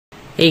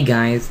Hey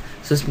guys,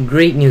 so some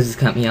great news is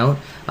coming out.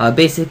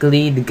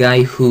 Basically, the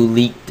guy who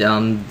leaked the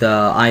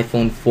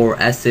iPhone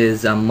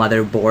 4S's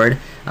motherboard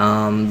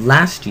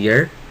last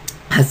year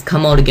has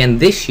come out again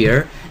this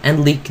year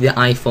and leaked the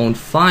iPhone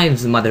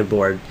 5's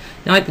motherboard.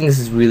 Now I think this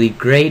is really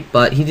great,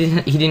 but he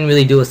didn't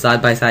really do a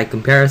side-by-side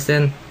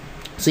comparison,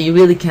 so you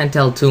really can't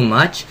tell too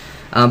much.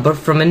 But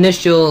from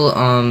initial,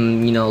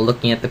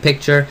 looking at the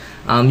picture,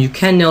 you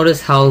can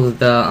notice how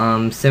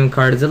the SIM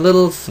card is a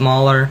little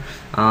smaller,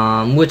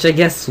 which I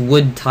guess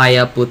would tie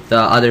up with the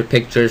other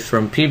pictures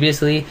from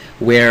previously,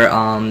 where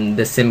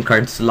the SIM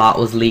card slot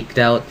was leaked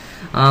out.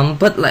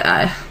 But like,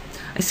 I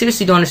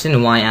seriously don't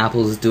understand why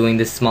Apple is doing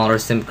this smaller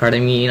SIM card. I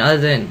mean,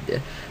 other than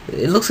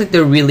it looks like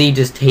they're really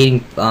just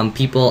hating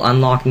people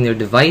unlocking their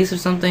device or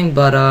something.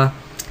 But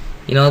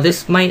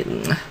this might.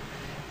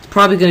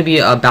 Probably going to be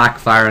a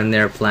backfire on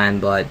their plan,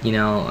 but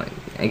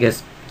I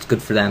guess it's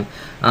good for them.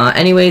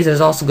 Anyways,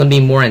 there's also going to be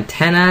more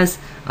antennas.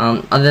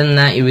 Other than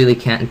that, you really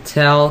can't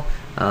tell.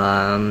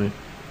 Yeah,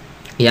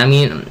 I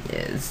mean,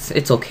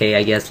 it's okay,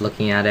 I guess,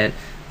 looking at it.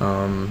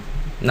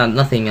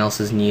 Nothing else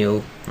is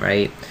new,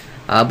 right?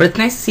 But it's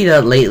nice to see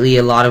that lately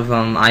a lot of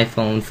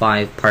iPhone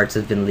 5 parts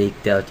have been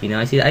leaked out.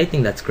 I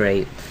think that's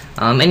great.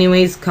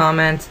 Anyways,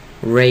 comment,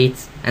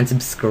 rate, and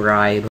subscribe.